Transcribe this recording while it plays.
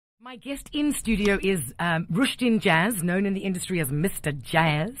My guest in studio is Roeshdien Jass, known in the industry as Mr.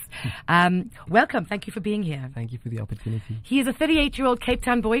 Jazz. Welcome. Thank you for being here. Thank you for the opportunity. He is a 38-year-old Cape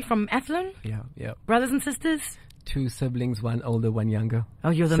Town boy from Athlone. Yeah. Brothers and sisters? 2 siblings, 1 older, 1 younger. Oh,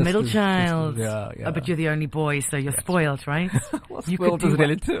 you're the middle child. Yeah. Oh, but you're the only boy, so you're spoiled, right? Well, You spoiled is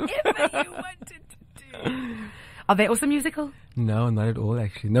relative. whatever you wanted to do. Are they also musical? No, not at all,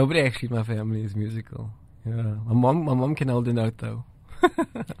 actually. Nobody actually in my family is musical. Yeah. My mom can hold a note, though.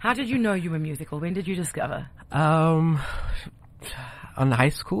 How did you know you were musical? When did you discover? On high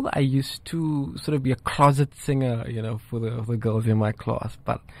school, I used to sort of be a closet singer, for the girls in my class.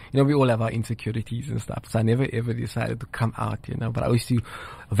 But, we all have our insecurities and stuff. So I never ever decided to come out, But I used to,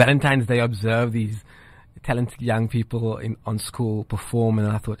 Valentine's Day, observe these talented young people on school perform. And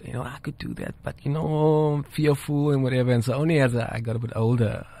I thought, I could do that. But, fearful and whatever. And so only as I got a bit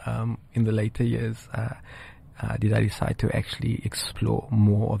older, in the later years, did I decide to actually explore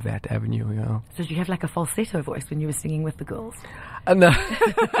more of that avenue, So did you have like a falsetto voice when you were singing with the girls? No.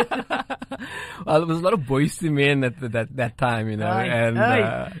 Well, there was a lot of boys to men at that time,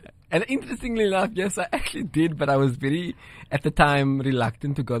 and interestingly enough, yes, I actually did, but I was very, at the time,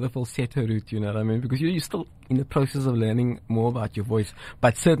 reluctant to go the falsetto route, you know what I mean? Because you're still in the process of learning more about your voice,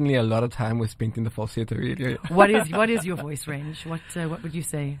 but certainly a lot of time was spent in the falsetto area. What is your voice range? What would you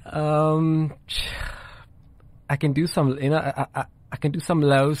say? I can do some, I can do some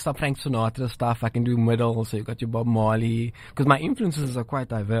low, some Frank Sinatra stuff. I can do middle, so you got your Bob Marley. Because my influences are quite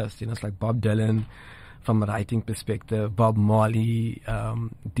diverse, it's like Bob Dylan from a writing perspective, Bob Marley,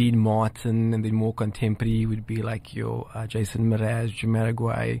 Dean Martin, and then more contemporary would be like your Jason Mraz,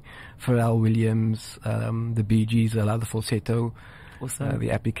 Jamiroquai, Pharrell Williams, the Bee Gees. I love the falsetto. Also, the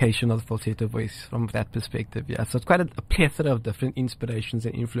application of the falsetto voice from that perspective, So it's quite a plethora of different inspirations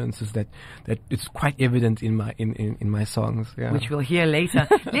and influences that it's quite evident in my songs, which we'll hear later.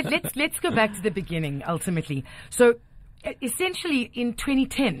 Let's go back to the beginning. Ultimately, so essentially in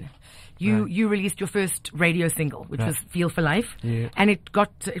 2010. You released your first radio single, which was "Feel for Life," and it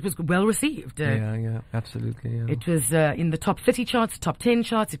was well received. Absolutely. Yeah. It was in the top 30 charts, top 10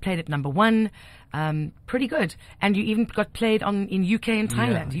 charts. It played at number 1, pretty good. And you even got played in UK and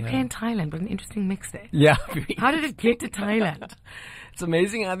Thailand. UK and Thailand, what an interesting mix there. Yeah. How did it get to Thailand? It's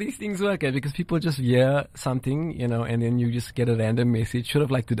amazing how these things work, because people just hear something, and then you just get a random message, sort of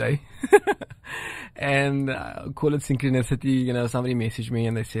like today. And call it synchronicity. Somebody messaged me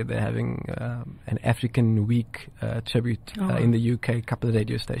and they said they're having an African Week tribute in the UK, a couple of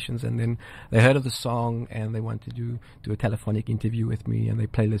radio stations, and then they heard of the song and they wanted to do a telephonic interview with me, and they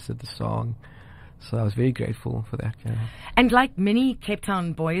playlisted the song. So I was very grateful for that. And like many Cape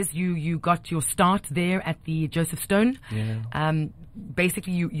Town boys, you got your start there at the Joseph Stone.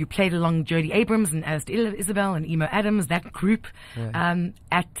 Basically, you played along Jody Abrams and Alistair Isabel and Emo Adams, that group, in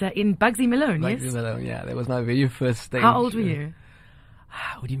Bugsy Malone, yes? Bugsy Malone, that was my very first stage. How old were you?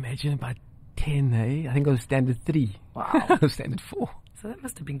 I would imagine about 10, I think I was standard 3. Wow. I was standard 4. So that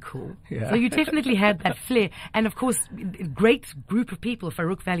must have been cool. Yeah. So you definitely had that flair. And of course, great group of people.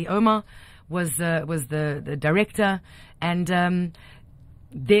 Farouk Valley Omar was the director. And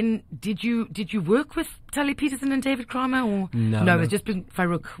then did you work with Tali Peterson and David Kramer, or no? It was just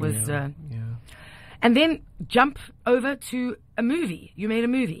Farouk was. And then jump over to a movie. You made a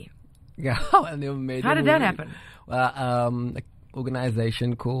movie. Yeah, I never made. How did that happen? Well,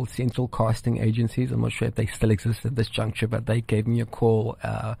 organization called Central Casting Agencies. I'm not sure if they still exist at this juncture, but they gave me a call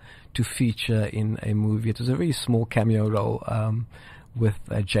to feature in a movie. It was a very small cameo role with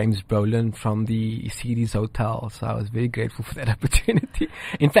James Brolin from the series Hotel. So I was very grateful for that opportunity.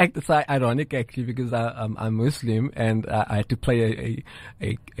 In fact, it's ironic actually, because I'm Muslim and I had to play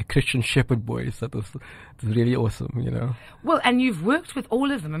a Christian shepherd boy. So it was really awesome, Well, and you've worked with all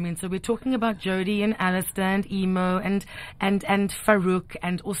of them. I mean, so we're talking about Jody and Alistair and Emo and Farouk,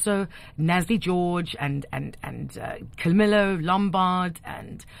 and also Nasli George and Camillo Lombard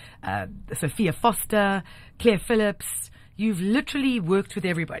and Sophia Foster, Claire Phillips. You've literally worked with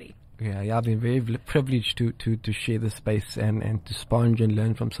everybody. Yeah, I've been very privileged to share the space and to sponge and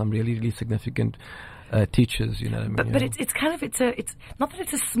learn from some really, really significant teachers, you know what I mean? But it's not that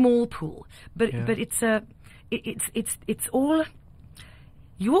it's a small pool, but it's all,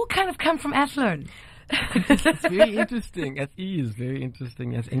 you all kind of come from Athlone. It's very interesting. It is very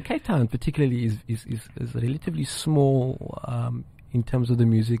interesting. Yes. And Cape Town particularly is relatively small in terms of the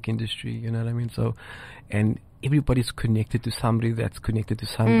music industry, you know what I mean? So, and everybody's connected to somebody that's connected to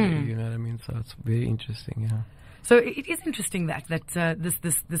somebody, you know what I mean? So it's very interesting, So it is interesting that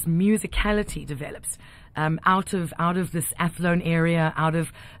this musicality develops out of this Athlone area, out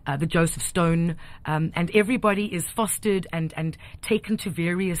of the Joseph Stone, and everybody is fostered and taken to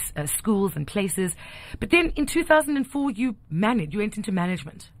various schools and places. But then in 2004, you went into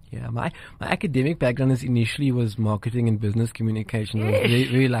management. Yeah, my academic background initially was marketing and business communication. I was very,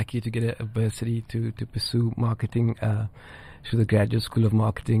 very lucky to get a bursary to pursue marketing through the Graduate School of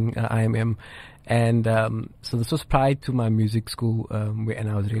Marketing, IMM. And so this was prior to my music school, and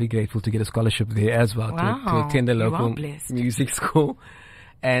I was really grateful to get a scholarship there as well, to attend a local music school.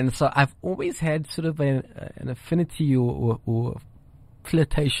 And so I've always had sort of an affinity or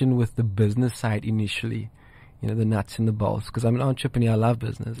flirtation with the business side initially. You know, the nuts and the bolts, because I'm an entrepreneur. I love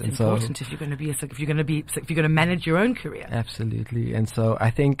business. It's important if you're going to manage your own career. Absolutely. And so I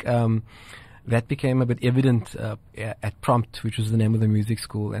think that became a bit evident at Prompt, which was the name of the music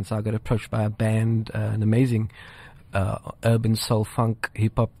school. And so I got approached by a band, an amazing urban soul funk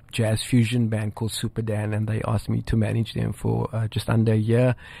hip hop jazz fusion band called Super Dan, and they asked me to manage them for just under a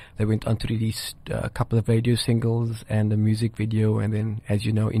year. They went on to release a couple of radio singles and a music video, and then, as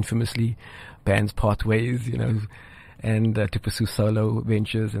you know, infamously, bands part ways, you know, and to pursue solo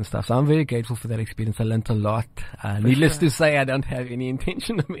ventures and stuff. So I'm very grateful for that experience. I learned a lot. Needless to say, I don't have any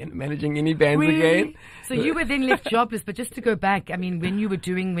intention of managing any bands again. So you were then left jobless, but just to go back, I mean, when you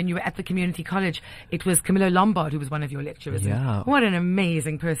were at the community college, it was Camilo Lombard who was one of your lecturers. Yeah. What an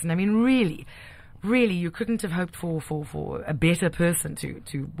amazing person. I mean, really, you couldn't have hoped for a better person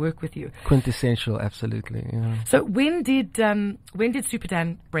to work with you. Quintessential, absolutely. Yeah. So when did Super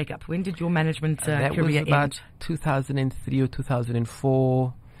Dan break up? When did your management career end? That was about 2003 or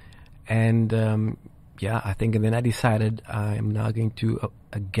 2004, and I think, and then I decided I'm now going to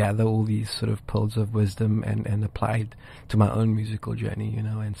gather all these sort of pearls of wisdom and apply it to my own musical journey, you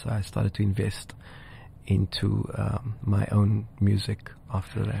know. And so I started to invest into my own music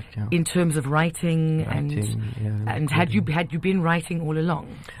after that. Yeah. In terms of writing and had you been writing all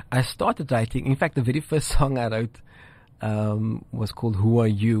along? I started writing. In fact, the very first song I wrote was called "Who Are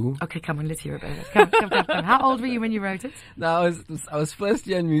You?" Okay, come on, let's hear about it. Come. How old were you when you wrote it? No, I was first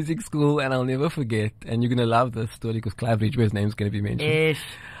year in music school, and I'll never forget. And you're gonna love this story because Clive Ridgway's name's gonna be mentioned. Yes.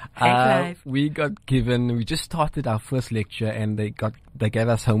 Hey, Clive. We just started our first lecture, and they gave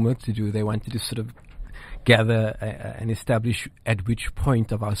us homework to do. They wanted to sort of gather and establish at which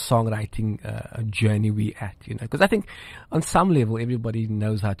point of our songwriting journey we at, you know, because I think on some level everybody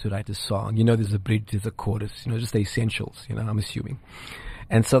knows how to write a song. You know, there's a bridge, there's a chorus, you know, just the essentials, you know, I'm assuming.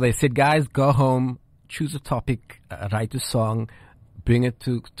 And so they said, guys, go home, choose a topic, write a song, bring it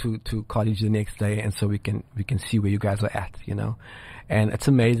to college the next day, and so we can see where you guys are at, you know. And it's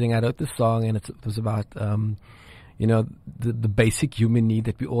amazing. I wrote the song, and it was about you know, the basic human need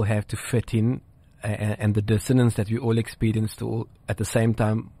that we all have to fit in, and the dissonance that we all experience at the same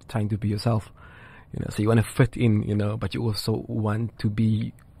time trying to be yourself, you know. So you want to fit in, you know, but you also want to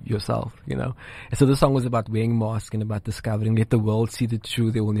be yourself, you know. And so the song was about wearing masks and about discovering, let the world see the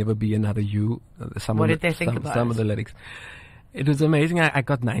truth, there will never be another you. What did they think about some of the lyrics? It was amazing. I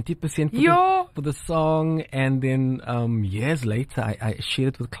got 90% for the song, and then years later I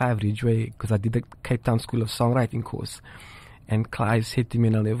shared it with Clive Ridgway because I did the Cape Town School of Songwriting course. And Clive said to me,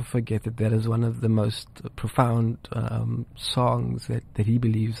 and I'll never forget it, that is one of the most profound songs that he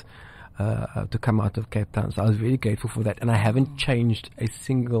believes to come out of Cape Town. So I was very grateful for that. And I haven't changed a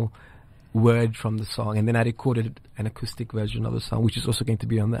single word from the song. And then I recorded an acoustic version of the song, which is also going to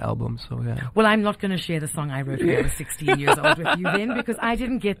be on the album. So yeah. Well, I'm not going to share the song I wrote when I was 16 years old with you then, because I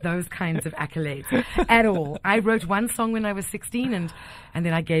didn't get those kinds of accolades at all. I wrote one song when I was 16 and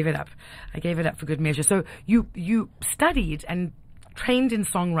then I gave it up. I gave it up for good measure. So you studied and trained in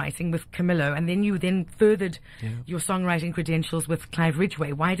songwriting with Camilo, and then you furthered your songwriting credentials with Clive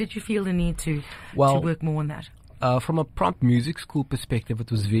Ridgway. Why did you feel the need to work more on that? From a Prompt music school perspective, it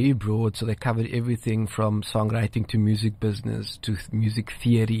was very broad, so they covered everything from songwriting to music business to music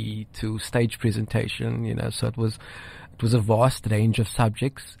theory to stage presentation, you know, so it was a vast range of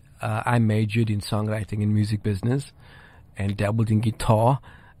subjects. I majored in songwriting and music business and dabbled in guitar.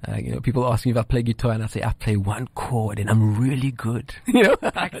 You know, people ask me if I play guitar, and I say I play one chord and I'm really good. You know,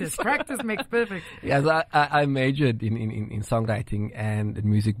 practice makes perfect. Yes, I majored in songwriting and in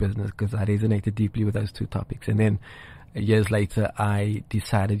music business because I resonated deeply with those two topics. And then years later, I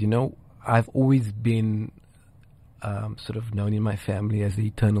decided, you know, I've always been sort of known in my family as the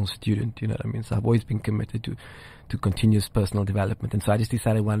eternal student. You know what I mean? So I've always been committed to continuous personal development. And so I just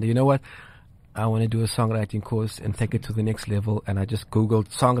decided one day, you know what? I want to do a songwriting course and take it to the next level. And I just Googled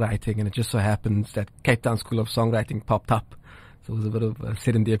songwriting, and it just so happens that Cape Town School of Songwriting popped up. So it was a bit of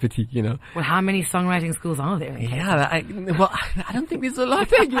serendipity, you know. Well, how many songwriting schools are there? Yeah, I don't think there's a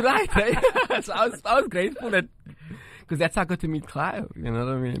lot. You're right. Eh? So I was grateful that, because that's how I got to meet Clive, you know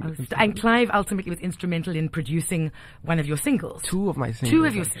what I mean? And Clive ultimately was instrumental in producing one of your singles. Two of my singles. Two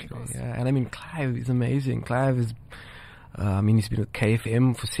of your actually. singles. Yeah, and I mean, Clive is amazing. Clive is, he's been with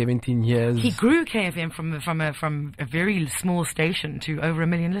KFM for 17 years. He grew KFM from a very small station to over 1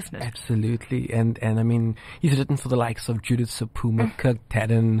 million listeners. Absolutely. And I mean, he's written for the likes of Judith Sapuma, Kirk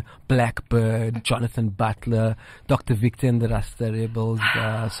Tadden, Blackbird, Jonathan Butler, Dr. Victor and the Rasta Rebels.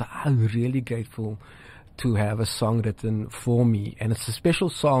 So I'm really grateful to have a song written for me. And it's a special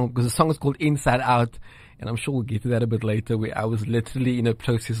song because the song is called Inside Out. And I'm sure we'll get to that a bit later, where I was literally in a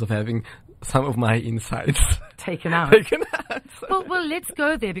process of having some of my insides taken out. Well, let's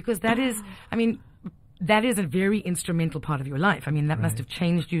go there, because that is a very instrumental part of your life. I mean, that must have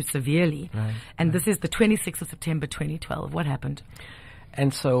changed you severely. Right. And this is the 26th of September, 2012. What happened?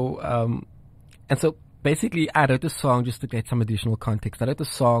 And so basically, I wrote a song, just to get some additional context. I wrote a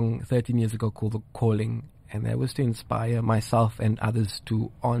song 13 years ago called The Calling, and that was to inspire myself and others to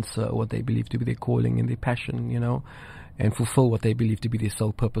answer what they believe to be their calling and their passion, you know, and fulfill what they believe to be their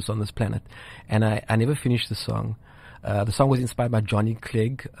sole purpose on this planet. And I never finished the song. The song was inspired by Johnny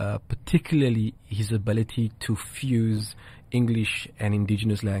Clegg, particularly his ability to fuse English and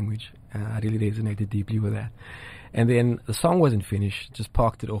indigenous language. I really resonated deeply with that. And then the song wasn't finished, just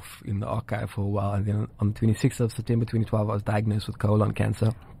parked it off in the archive for a while. And then on the 26th of September 2012, I was diagnosed with colon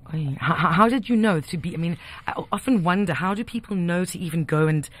cancer. How did you know to be? I mean, I often wonder, how do people know to even go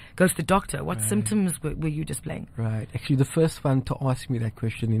to the doctor? What symptoms were you displaying? Right. Actually, the first one to ask me that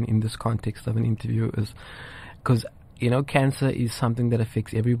question in this context of an interview is because, you know, cancer is something that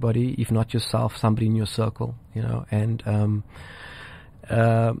affects everybody, if not yourself, somebody in your circle, you know, and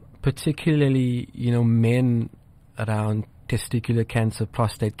particularly, you know, men around testicular cancer,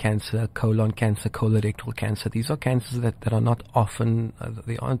 prostate cancer, colon cancer, colorectal cancer. These are cancers that are not often,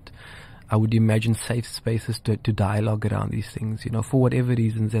 they aren't, I would imagine, safe spaces to dialogue around these things, you know, for whatever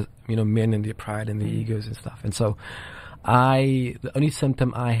reasons, there's, you know, men and their pride and their egos and stuff. And so the only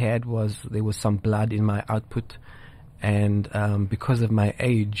symptom I had was there was some blood in my output. And because of my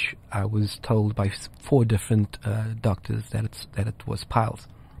age, I was told by 4 different doctors that it was piles.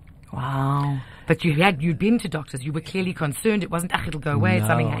 Wow. But you'd been to doctors. You were clearly concerned. It wasn't, it'll go away. It's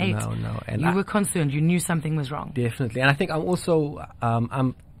something I ate. No. And you were concerned. You knew something was wrong. Definitely. And I think I'm also,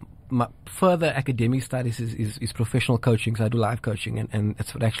 my further academic studies is professional coaching. So I do life coaching. And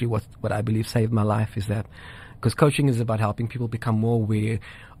that's what I believe saved my life, is that, because coaching is about helping people become more aware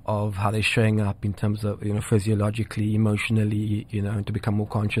of how they're showing up in terms of, you know, physiologically, emotionally, you know, and to become more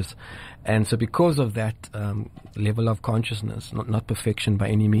conscious. And so because of that level of consciousness, not perfection by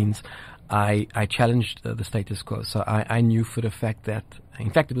any means, I challenged the status quo. So I knew for the fact that,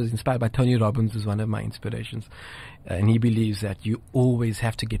 in fact, it was inspired by Tony Robbins, who's one of my inspirations. And he believes that you always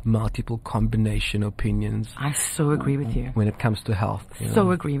have to get multiple combination opinions. I so agree with you. When it comes to health.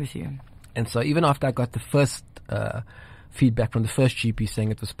 So agree with you. And so even after I got the first feedback from the first GP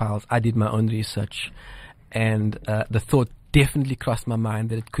saying it was piles, I did my own research, and the thought definitely crossed my mind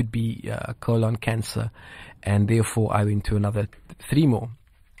that it could be colon cancer, and therefore I went to another 3 more.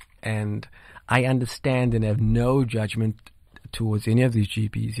 And I understand and have no judgment towards any of these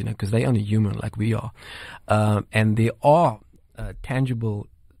GPs, you know, because they're only human like we are, and there are tangible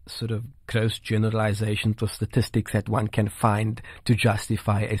sort of gross generalizations or statistics that one can find to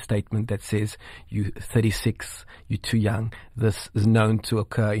justify a statement that says you're 36, you're too young. This is known to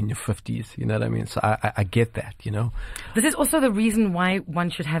occur in your 50s. You know what I mean? So I get that, you know. This is also the reason why one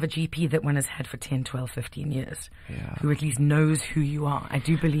should have a GP that one has had for 10, 12, 15 years, who at least knows who you are. I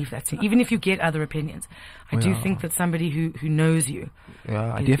do believe that. So even if you get other opinions, I do think that somebody who knows you.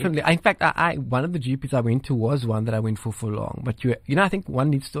 Yeah, definitely. In fact, one of the GPs I went to was one that I went for long. But you know, I think one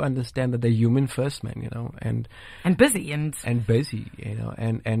needs to understand that they're human first, man. You know, and busy and busy. You know,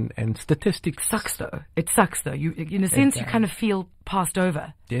 and statistics sucks though. It sucks though. You, in a sense, you kind of feel passed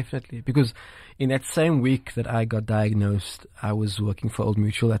over. Definitely, because in that same week that I got diagnosed, I was working for Old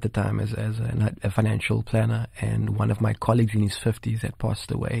Mutual at the time as a financial planner, and one of my colleagues in his 50s had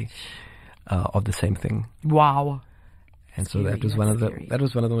passed away of the same thing. Wow. And so that was one of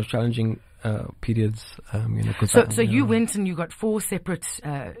the most challenging periods. You know, so you went and you got 4 separate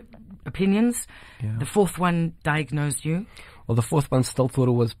opinions. Yeah. The 4th one diagnosed you. Well, the 4th one still thought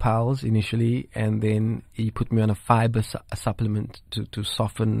it was piles initially, and then he put me on a fiber supplement to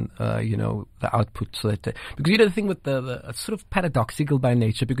soften, you know, the output. So that because you know the thing with the it's sort of paradoxical by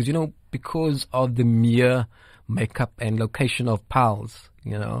nature, because you know, because of the mere makeup and location of piles,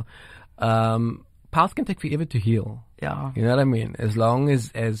 you know, piles can take forever to heal. Yeah. You know what I mean? As long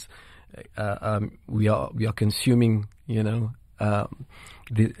as we are consuming, it's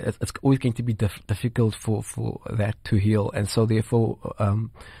always going to be difficult for that to heal, and so therefore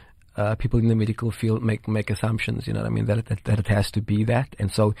people in the medical field make assumptions. You know what I mean? That it has to be that,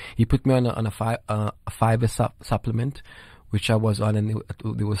 and so he put me on a fiber supplement, which I was on, and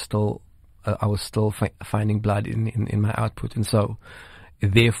there was still I was still finding blood in my output, and so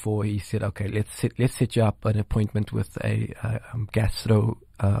therefore he said, okay, let's set you up an appointment with a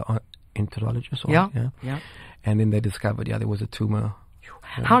gastroenterologist. Yeah. And then they discovered, there was a tumor.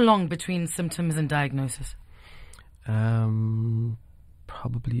 How long between symptoms and diagnosis? Probably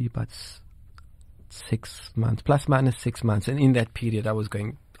about 6 months, plus minus 6 months. And in that period, I was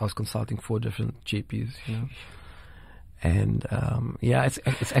consulting 4 different GPs, And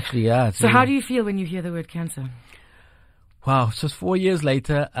it's actually So how do you feel when you hear the word cancer? Wow, so 4 years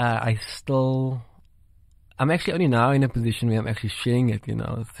later, I'm actually only now in a position where I'm actually sharing it,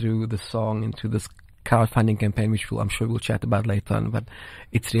 through the song and through this crowdfunding campaign, which I'm sure we'll chat about later on. But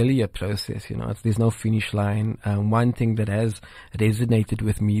it's really a process, there's no finish line. One thing that has resonated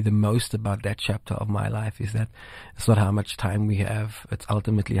with me the most about that chapter of my life is that it's not how much time we have; it's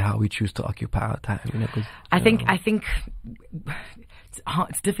ultimately how we choose to occupy our time. I think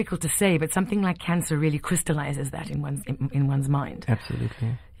it's difficult to say, but something like cancer really crystallizes that in one's mind.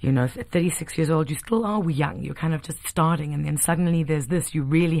 Absolutely. At 36 years old, you still are young. You're kind of just starting, and then suddenly there's this. You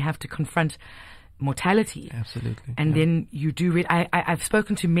really have to confront mortality. Absolutely. And then you do it. I've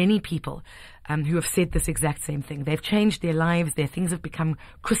spoken to many people who have said this exact same thing. They've changed their lives. Their things have become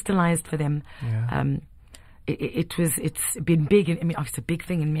crystallized for them. Yeah. It's been big. It's a big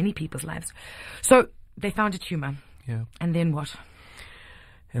thing in many people's lives. So they found a tumor. Yeah. And then what?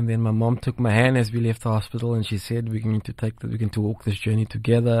 And then my mom took my hand as we left the hospital, and she said, we're going to walk this journey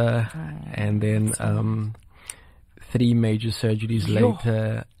together. And then 3 major surgeries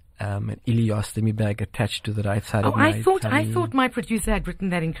later, an ileostomy bag attached to the right side of my tummy. I thought my producer had written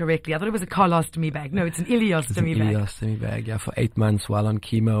that incorrectly. I thought it was a colostomy bag. No, it's an ileostomy bag. Ileostomy bag, for 8 months while on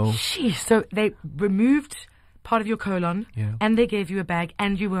chemo. Sheesh. So they removed part of your colon, and they gave you a bag,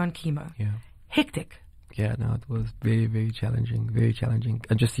 and you were on chemo. Yeah. Hectic. Yeah, no, it was very, very challenging, very challenging.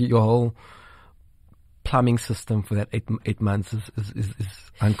 And just your whole plumbing system for that 8 months is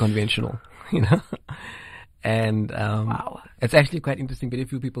unconventional, And wow. It's actually quite interesting. Very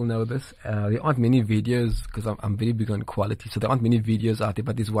few people know this. There aren't many videos, because I'm very big on quality, so there aren't many videos out there.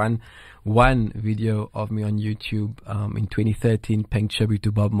 But there's one video of me on YouTube in 2013, paying tribute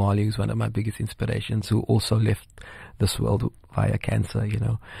to Bob Marley, who's one of my biggest inspirations, who also left this world via cancer,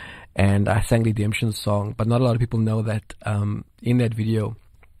 And I sang Redemption's song, but not a lot of people know that in that video,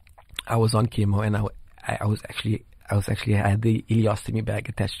 I was on chemo, and I had the ileostomy bag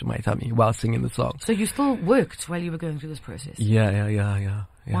attached to my tummy while singing the song. So you still worked while you were going through this process? Yeah.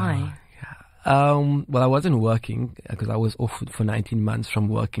 Why? Well, I wasn't working because I was off for 19 months from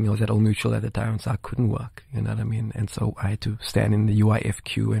working. I was at Old Mutual at the time, so I couldn't work. You know what I mean? And so I had to stand in the UIF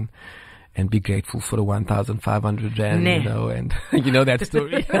queue and be grateful for the 1,500 rand, and that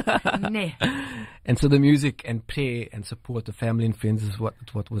story. And so the music and prayer and support of family and friends is what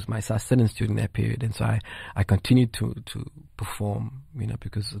was my sustenance during that period. And so I continued to perform,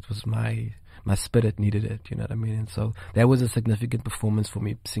 because it was my spirit needed it, you know what I mean? And so that was a significant performance for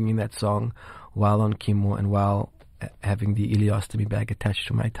me, singing that song while on chemo and while having the ileostomy bag attached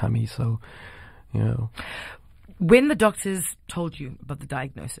to my tummy. So, When the doctors told you about the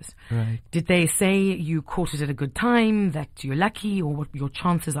diagnosis, right, did they say you caught it at a good time, that you're lucky, or what your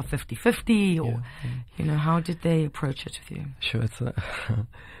chances are 50-50, or, how did they approach it with you? Sure.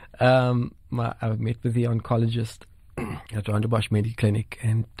 I met with the oncologist at Roeshdien Medical Clinic,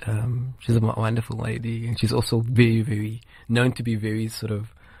 and she's a wonderful lady, and she's also very, very known to be very sort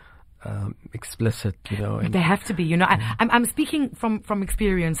of explicit, And they have to be, I'm speaking from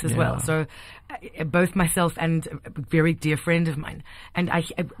experience as well. So both myself and a very dear friend of mine, and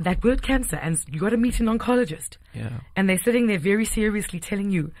that word cancer, and you got to meet an oncologist. Yeah. And they're sitting there very seriously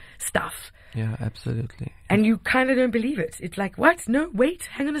telling you stuff. Yeah, absolutely. And you kind of don't believe it. It's like, what? No, wait,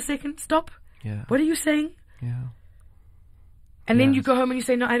 hang on a second, stop. Yeah. What are you saying? Yeah. And then you go home and you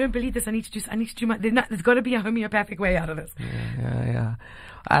say, no, I don't believe this. I need to do my, there's got to be a homeopathic way out of this. Yeah.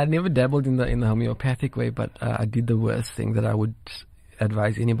 I never dabbled in the homeopathic way, but I did the worst thing that I would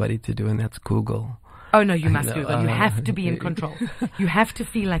advise anybody to do, and that's Google. Oh no, you must Google. You have to be in control. You have to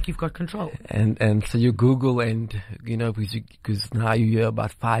feel like you've got control. And so you Google, and because now you hear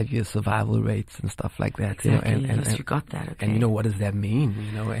about 5-year survival rates and stuff like that. Exactly. Yes, you got that. Okay. And what does that mean?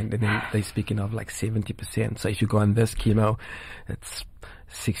 And then they're speaking of like 70%. So if you go on this chemo, it's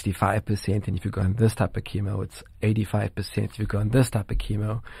 65%, and if you go on this type of chemo, it's 85%. If you go on this type of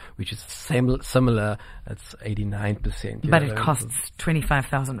chemo, which is similar, it's 89%. But it costs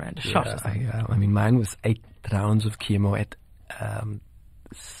 25,000 rand a shot. Yeah, I mean, mine was 8 rounds of chemo at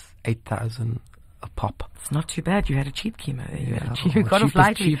 8,000 a pop. It's not too bad. You had a cheap chemo there. You got off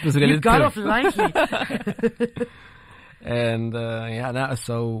lightly. You got off lightly. And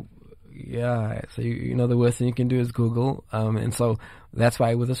so you know, the worst thing you can do is Google, and so that's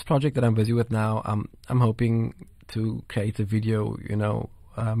why with this project that I'm busy with now, I'm hoping to create a video, you know,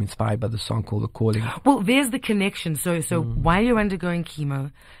 inspired by the song called The Calling. Well, there's the connection. So while you're undergoing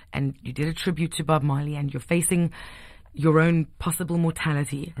chemo and you did a tribute to Bob Marley and you're facing your own possible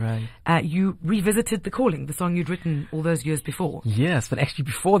mortality, right? You revisited The Calling, the song you'd written all those years before. Yes, but actually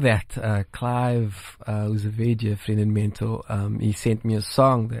before that, Clive, who's a very dear friend and mentor, he sent me a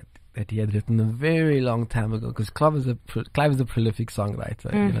song that he had written a very long time ago, because Clive is a prolific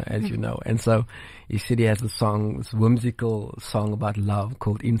songwriter, you know, as you know. And so he said he has a song, this whimsical song about love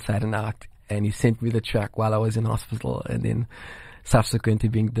called Inside and Out, and he sent me the track while I was in hospital, and then subsequent to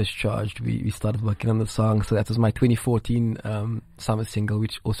being discharged, we started working on the song. So that was my 2014 summer single,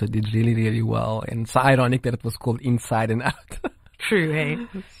 which also did really, really well. And it's ironic that it was called Inside and Out. True, hey?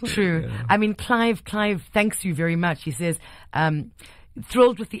 True. Yeah. I mean, Clive thanks you very much. He says,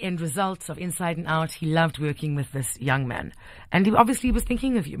 thrilled with the end results of Inside and Out. He loved working with this young man. And he obviously was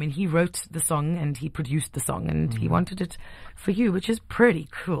thinking of you. I mean, he wrote the song and he produced the song and he wanted it for you, which is pretty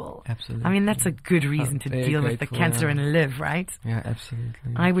cool. Absolutely. I mean, that's a good reason to deal with the cancer and live, right? Yeah,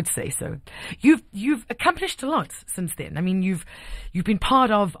 absolutely. I would say so. You've accomplished a lot since then. I mean, you've been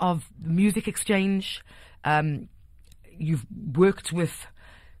part of Music Exchange. You've worked with,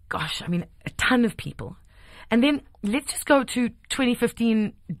 gosh, I mean, a ton of people. And then let's just go to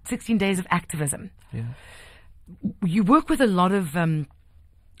 2015, 16 Days of Activism. Yeah. You work with a lot of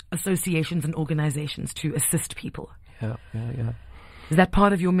associations and organizations to assist people. Yeah. Is that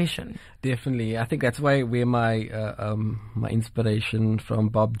part of your mission? Definitely. I think that's where my my inspiration from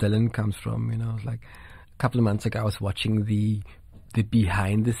Bob Dylan comes from. You know, like a couple of months ago, I was watching the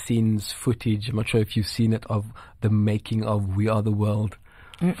behind the scenes footage. I'm not sure if you've seen it, of the making of We Are the World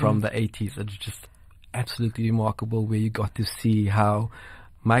from the 80s. It's just absolutely remarkable, where you got to see how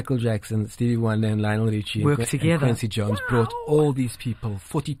Michael Jackson, Stevie Wonder, and Lionel Richie worked together. And Quincy Jones brought all these people,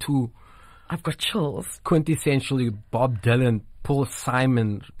 42. I've got chills. Quintessentially Bob Dylan, Paul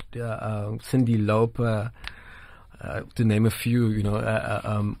Simon, Cyndi Lauper, to name a few, you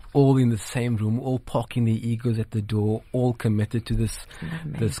know, all in the same room, all parking their egos at the door, all committed to this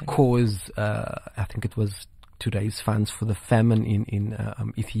cause. I think it was to raise funds for the famine in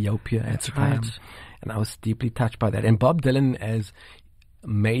Ethiopia at the time. And I was deeply touched by that. And Bob Dylan has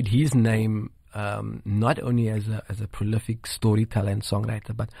made his name not only as a prolific storyteller and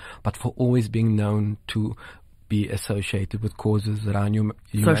songwriter, but for always being known to be associated with causes around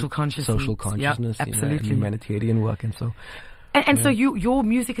social consciousness, yep, absolutely. And humanitarian work, and so. So your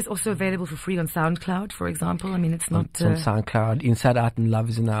music is also available for free on SoundCloud, for example. I mean, it's not on SoundCloud. Inside Out and Love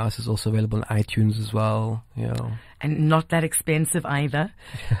Is in the House is also available on iTunes as well. You know, and not that expensive either.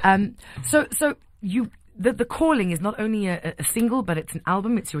 So the Calling is not only a single, but it's an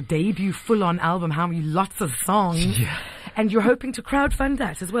album. It's your debut full-on album. Lots of songs. Yeah. And you're hoping to crowdfund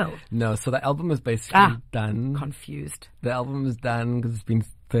that as well. No, so the album is basically done. Confused. The album is done because it's been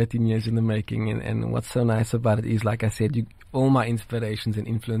 13 years in the making, and what's so nice about it is, like I said, all my inspirations and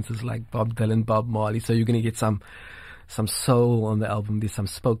influences, like Bob Dylan, Bob Marley, so you're going to get some soul on the album. There's some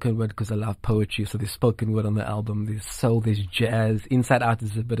spoken word, because I love poetry, so there's spoken word on the album. There's soul, there's jazz. Inside Out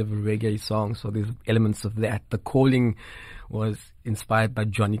is a bit of a reggae song, so there's elements of that. The Calling was inspired by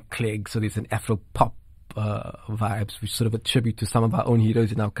Johnny Clegg, so there's an Afro-pop vibes, which sort of a tribute to some of our own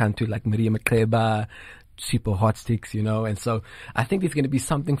heroes in our country, like Maria Makeba, Super Hot Sticks, you know. And so I think there's going to be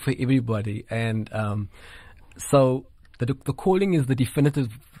something for everybody. And so the Calling is the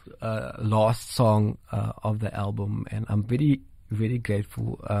definitive last song of the album, and I'm very, very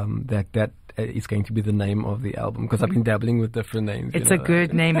grateful that is going to be the name of the album, because I've been dabbling with different names. It's a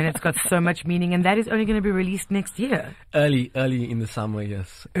good name, and it's got so much meaning, and that is only going to be released next year. Early in the summer,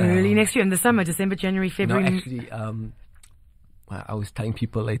 yes. Early next year in the summer, December, January, February. No, actually, I was telling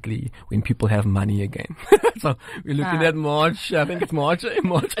people lately, when people have money again. So we're looking at March. I think it's March,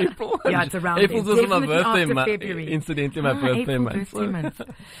 April. Yeah, it's around April's also my birthday month. Incidentally, my birthday month.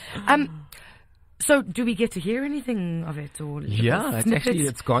 So do we get to hear anything of it? Or yeah,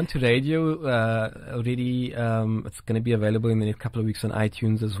 it's gone to radio already. It's going to be available in the next couple of weeks on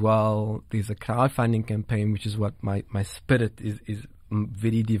iTunes as well. There's a crowdfunding campaign, which is what my spirit is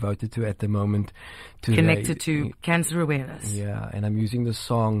very devoted to at the moment. Connected to cancer awareness. Yeah, and I'm using the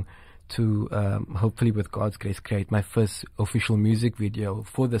song to hopefully, with God's grace, create my first official music video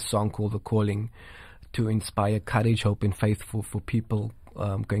for the song called The Calling, to inspire courage, hope, and faith for people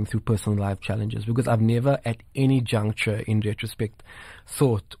going through personal life challenges. Because I've never at any juncture in retrospect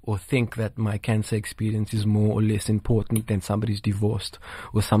thought or think that my cancer experience is more or less important than somebody's divorced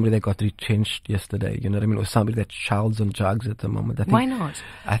or somebody that got retrenched yesterday, you know what I mean, or somebody that's child's on drugs at the moment. I think, why not?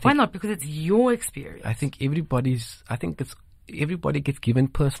 Why not? Because it's your experience. I think everybody gets given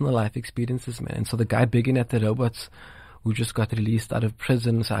personal life experiences, man. And so the guy begging at the robots who just got released out of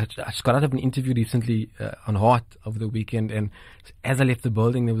prison. So I just got out of an interview recently on Heart over the weekend, and as I left the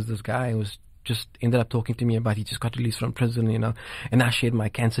building, there was this guy who was just ended up talking to me about he just got released from prison, you know, and I shared my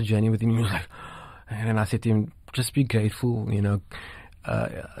cancer journey with him. He was like, and I said to him, just be grateful, you know,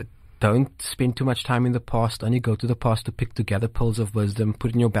 don't spend too much time in the past. Only go to the past to pick together pearls of wisdom,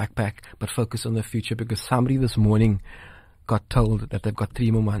 put in your backpack, but focus on the future, because somebody this morning got told that they've got 3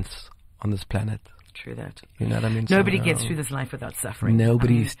 more months on this planet. True that. You know what I mean? Nobody gets through this life without suffering.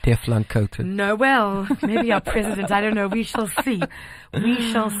 Nobody's Teflon coated. No, well, maybe our president, I don't know. We shall see. We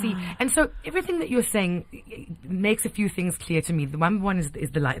shall see. And so everything that you're saying makes a few things clear to me. The one is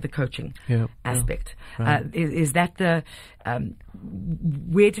the coaching aspect. Right. Is that the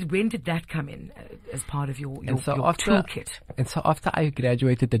when did that come in as part of your toolkit? And so after I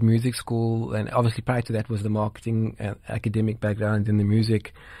graduated at music school, and obviously prior to that was the marketing academic background in the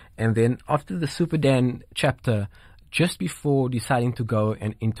music, and then after the Super Dan chapter, just before deciding to go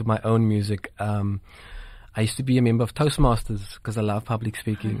and into my own music, I used to be a member of Toastmasters because I love public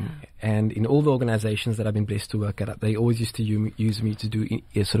speaking. And in all the organizations that I've been blessed to work at, they always used to use me to do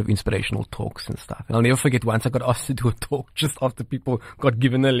sort of inspirational talks and stuff. And I'll never forget once I got asked to do a talk just after people got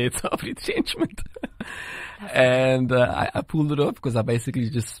given a letter of retrenchment. And I pulled it off because I basically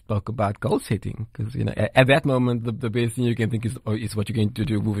just spoke about goal setting. Because, you know, at that moment, the best thing you can think is what you're going to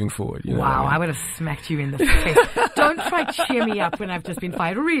do moving forward. You know wow, what I mean? I would have smacked you in the face. Don't try to cheer me up when I've just been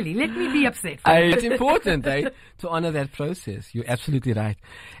fired. Really, let me be upset. It's important, to honor that process. You're absolutely right.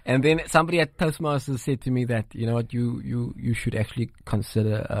 And then somebody at Toastmasters said to me that, you know what, you should actually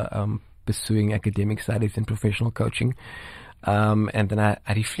consider pursuing academic studies and professional coaching. And then I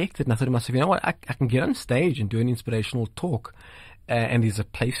reflected and I thought to myself, you know what, I can get on stage and do an inspirational talk. And there's a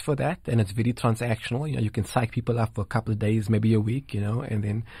place for that, and it's very transactional. You know, you can psych people up for a couple of days, maybe a week, you know, and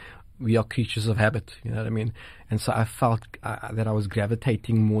then we are creatures of habit, you know what I mean? And so I felt that I was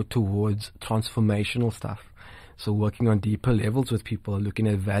gravitating more towards transformational stuff. So working on deeper levels with people, looking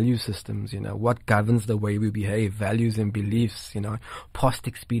at value systems, you know, what governs the way we behave, values and beliefs, you know, past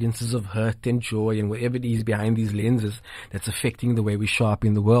experiences of hurt and joy and whatever it is behind these lenses that's affecting the way we show up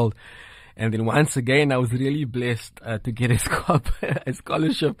in the world. And then once again, I was really blessed to get a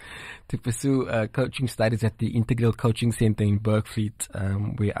scholarship to pursue coaching studies at the Integral Coaching Center in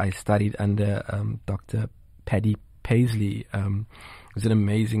Bergfleet, where I studied under Dr. Paddy Paisley, who's an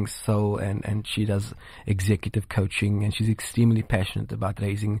amazing soul, and she does executive coaching, and she's extremely passionate about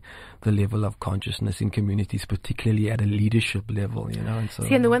raising the level of consciousness in communities, particularly at a leadership level, you know. And so,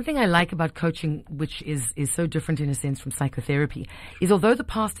 see, and the one thing I like about coaching, which is so different in a sense from psychotherapy, is although the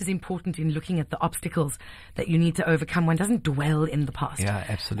past is important in looking at the obstacles that you need to overcome, one doesn't dwell in the past. Yeah,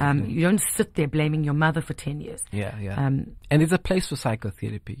 absolutely. You don't sit there blaming your mother for 10 years. Yeah. And there's a place for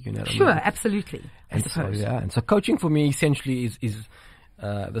psychotherapy, you know what I mean? Sure, absolutely. And so coaching for me essentially is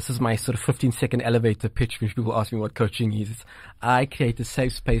this is my sort of 15-second elevator pitch when people ask me what coaching is. I create a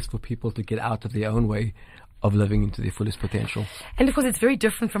safe space for people to get out of their own way of living into their fullest potential. And of course, it's very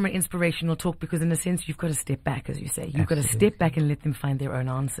different from an inspirational talk, because in a sense, you've got to step back, as you say. You've got to step back and let them find their own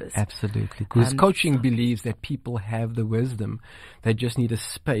answers. Absolutely. Because coaching believes that people have the wisdom. They just need a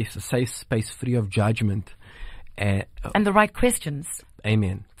safe space free of judgment. And the right questions.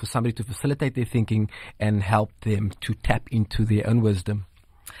 Amen. For somebody to facilitate their thinking and help them to tap into their own wisdom.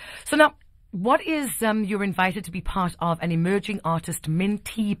 So now, what is you're invited to be part of an emerging artist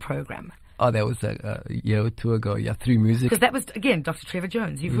mentee program? Oh, that was a year or two ago, through music. Because that was, again, Dr. Trevor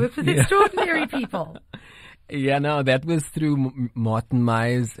Jones. You've worked with extraordinary people. Yeah, no, that was through Martin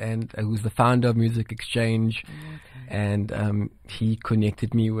Myers, and who's the founder of Music Exchange. Okay. And he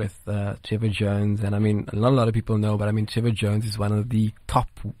connected me with Trevor Jones. And I mean, not a lot of people know, but I mean, Trevor Jones is one of the top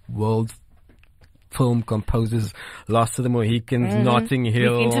world film composers, Lost to the Mohicans, Notting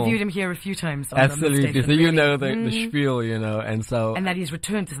Hill. We've interviewed him here a few times. Absolutely. So you know the spiel, you know, and so. And that he's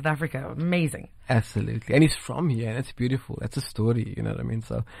returned to South Africa. Amazing. Absolutely. And he's from here, and it's beautiful. That's a story, you know what I mean?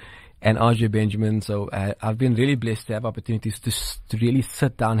 So, and RJ Benjamin. So I've been really blessed to have opportunities to really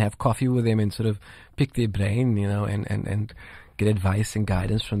sit down, have coffee with them and sort of pick their brain, you know, and get advice and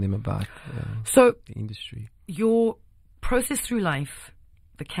guidance from them about So the industry. your process through life,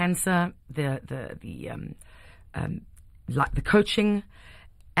 the cancer, the coaching,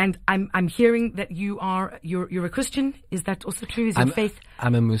 and I'm hearing that you're a Christian. Is that also true? Is your faith?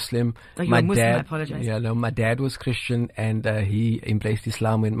 I'm a Muslim. Oh, you're a Muslim. I apologize. Yeah, no, my dad was Christian, and he embraced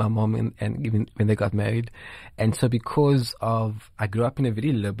Islam when my mom and even when they got married. And so because I grew up in a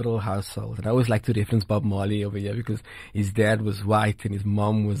very liberal household, and I always like to reference Bob Marley over here because his dad was white and his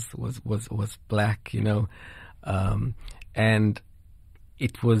mom was black, you know, and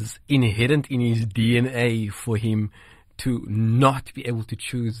it was inherent in his DNA for him to not be able to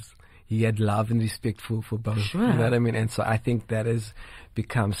choose. He had love and respect for both. Sure. You know what I mean? And so I think that has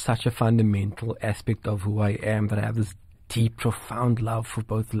become such a fundamental aspect of who I am, that I have this deep, profound love for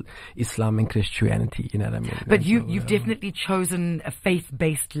both Islam and Christianity. You know what I mean? But you've definitely chosen a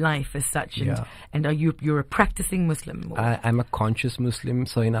faith-based life as such. And you're a practicing Muslim? I'm a conscious Muslim.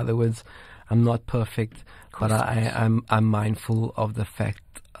 So in other words, I'm not perfect, but I'm mindful of the fact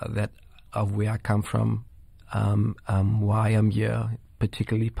that of where I come from. Why I'm here,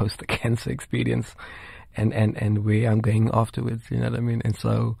 particularly post the cancer experience, and where I'm going afterwards, you know what I mean? And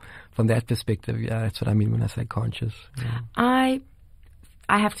so from that perspective, yeah, that's what I mean when I say conscious. Yeah.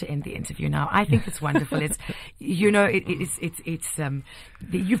 I have to end the interview now. I think it's wonderful. It's, you know,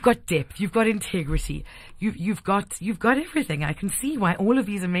 you've got depth, you've got integrity, you've got everything. I can see why all of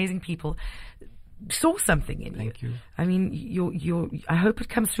these amazing people saw something in you. Thank you. I mean, I hope it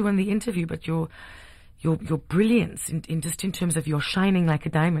comes through in the interview, but your brilliance in terms of your shining like a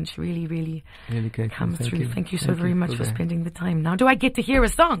diamond really comes through. Thank you so very much for spending the time. Now, do I get to hear a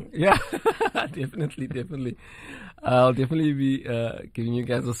song? Yeah, definitely. I'll definitely be giving you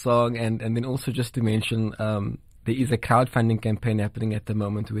guys a song, and then also just to mention, there is a crowdfunding campaign happening at the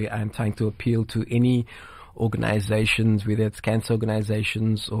moment where I'm trying to appeal to any organizations, whether it's cancer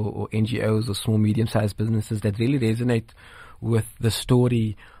organizations or NGOs or small medium-sized businesses that really resonate with the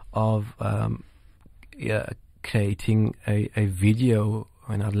story of creating a video,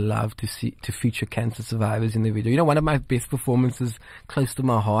 and I'd love to feature cancer survivors in the video. You know, one of my best performances close to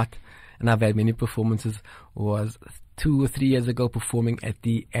my heart, and I've had many performances, was 2 or 3 years ago performing at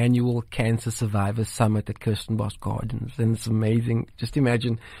the annual Cancer Survivors Summit at Kirstenbosch Gardens. And it's amazing. Just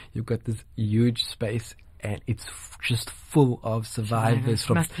imagine you've got this huge space and it's just full of survivors.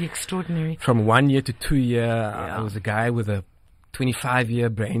 Must be extraordinary. From 1 year to 2 year. Yeah. I was a guy with a 25-year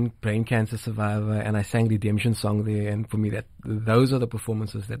brain cancer survivor, and I sang Redemption song there. And for me, those are the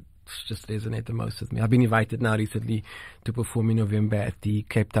performances that just resonate the most with me. I've been invited now recently to perform in November at the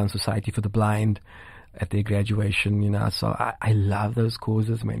Cape Town Society for the Blind at their graduation, you know. So I love those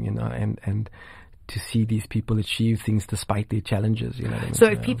causes, man, you know, and to see these people achieve things despite their challenges, you know what I mean? So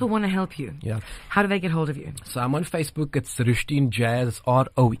if people want to help you, yeah, how do they get hold of you? So I'm on Facebook. It's Roeshdien Jass,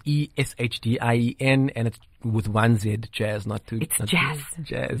 Roeshdien, and it's with 1 Z, Jazz, not two. It's Jazz.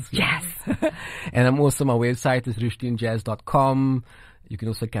 Jazz. Jazz. And I'm also, my website is roeshdien.com. You can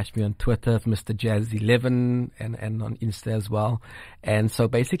also catch me on Twitter, Mr. Jazz11, and on Insta as well. And so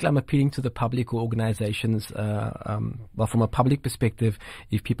basically I'm appealing to the public or organizations, well, from a public perspective,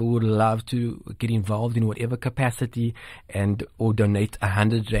 if people would love to get involved in whatever capacity or donate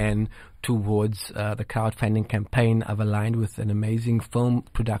 100 Rand towards the crowdfunding campaign. I've aligned with an amazing film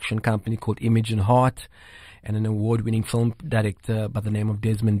production company called Image and Heart, and an award-winning film director by the name of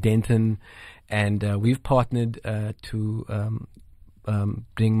Desmond Denton. And we've partnered to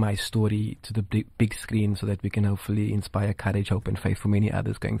bring my story to the big screen so that we can hopefully inspire courage, hope, and faith for many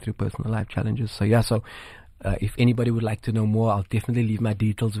others going through personal life challenges. So yeah, if anybody would like to know more, I'll definitely leave my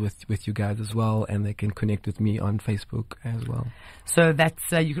details with you guys as well, and they can connect with me on Facebook as well. So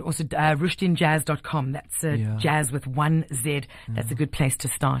that's, you can also, roeshdien.com. That's Jazz with 1 Z. That's a good place to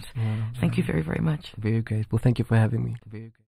start. Yeah. Thank you very, very much. Very great. Well, thank you for having me. Very great.